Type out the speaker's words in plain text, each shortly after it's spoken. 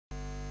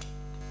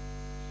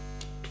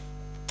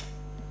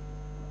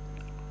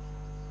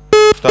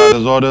start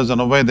his orders,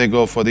 and away they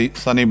go for the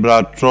Sonny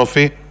Brar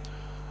trophy.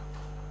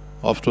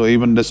 Off to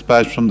even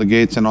dispatch from the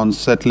gates, and on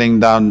settling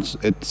down,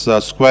 it's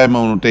Square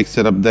Moon who takes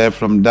it up there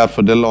from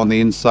Daffodil. On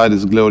the inside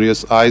is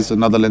Glorious Eyes.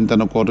 Another length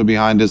and a quarter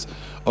behind is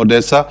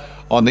Odessa.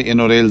 On the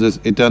inner rails is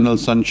Eternal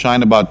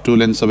Sunshine. About 2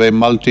 lengths away,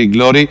 Multi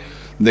Glory.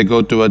 They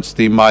go towards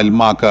the mile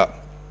marker.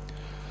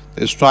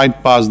 They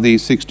stride past the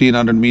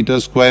 1600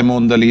 meters. Square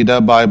Moon the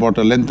leader by about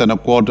a length and a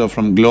quarter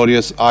from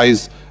Glorious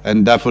Eyes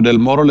and Daffodil,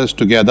 more or less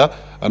together.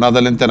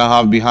 Another length and a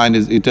half behind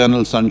is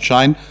Eternal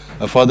Sunshine.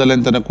 A further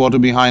length and a quarter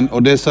behind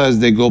Odessa as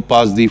they go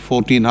past the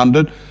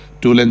 1400.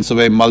 2 lengths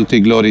away, Multi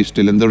Glory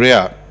still in the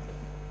rear.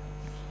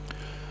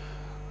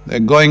 They're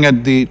going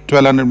at the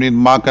 1200 meter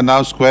marker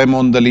now. Square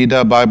Moon the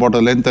leader by about a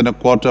length and a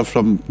quarter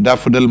from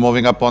Daffodil,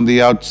 moving up on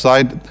the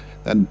outside.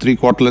 Then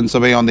 3/4 lengths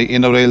away on the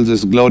inner rails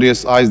is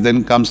Glorious Eyes.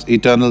 Then comes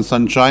Eternal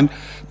Sunshine.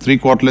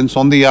 3/4 lengths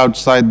on the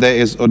outside there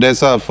is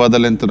Odessa. A further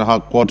length and a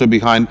quarter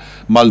behind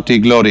Multi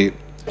Glory.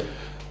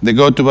 They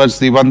go towards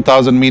the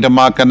 1000 meter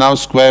marker now.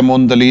 Square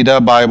Moon the leader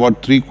by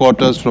about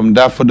 3/4 from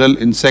Daffodil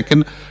in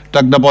second.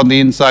 Tucked up on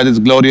the inside is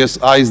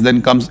Glorious Eyes.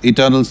 Then comes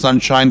Eternal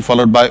Sunshine,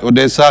 followed by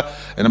Odessa,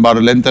 and about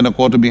a length and a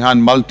quarter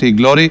behind Multi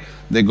Glory.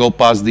 They go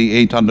past the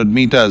 800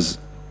 meters.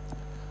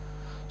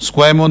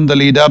 Square Moon the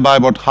leader by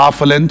about half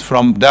a length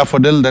from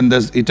Daffodil. Then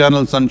there's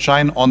Eternal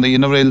Sunshine. On the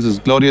inner rails is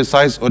Glorious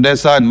Eyes,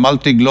 Odessa and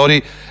Multi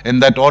Glory in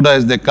that order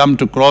as they come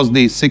to cross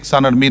the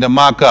 600 meter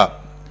marker.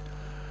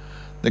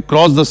 They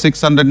cross the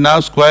 600 now.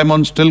 Square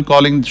Moon still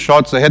calling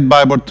shots ahead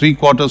by about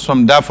 3/4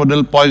 from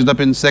Daffodil, poised up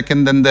in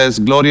second. Then there's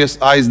Glorious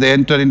Eyes. They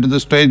enter into the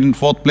straight in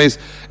fourth place.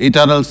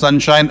 Eternal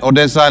Sunshine,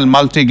 Odessa and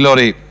Multi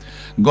Glory.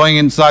 Going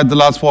inside the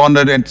last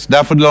 400, it's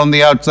Daffodil on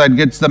the outside,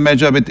 gets the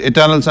measure with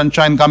Eternal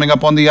Sunshine coming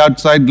up on the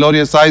outside,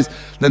 Glorious Eyes.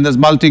 Then there's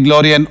Multi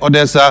Glory and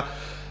Odessa.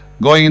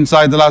 Going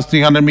inside the last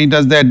 300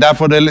 meters there,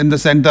 Daffodil in the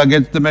center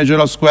gets the measure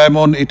of Square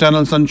Moon,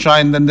 Eternal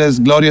Sunshine. Then there's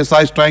Glorious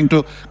Eyes trying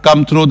to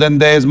come through. Then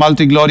there's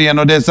Multi Glory and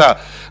Odessa.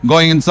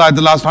 Going inside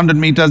the last 100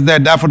 meters there,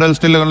 Daffodil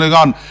still going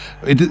on.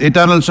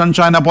 Eternal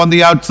Sunshine up on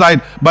the outside,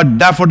 but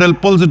Daffodil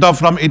pulls it off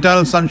from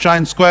Eternal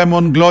Sunshine, Square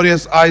Moon,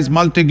 Glorious Eyes,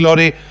 Multi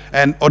Glory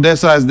and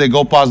Odessa as they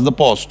go past the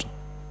post.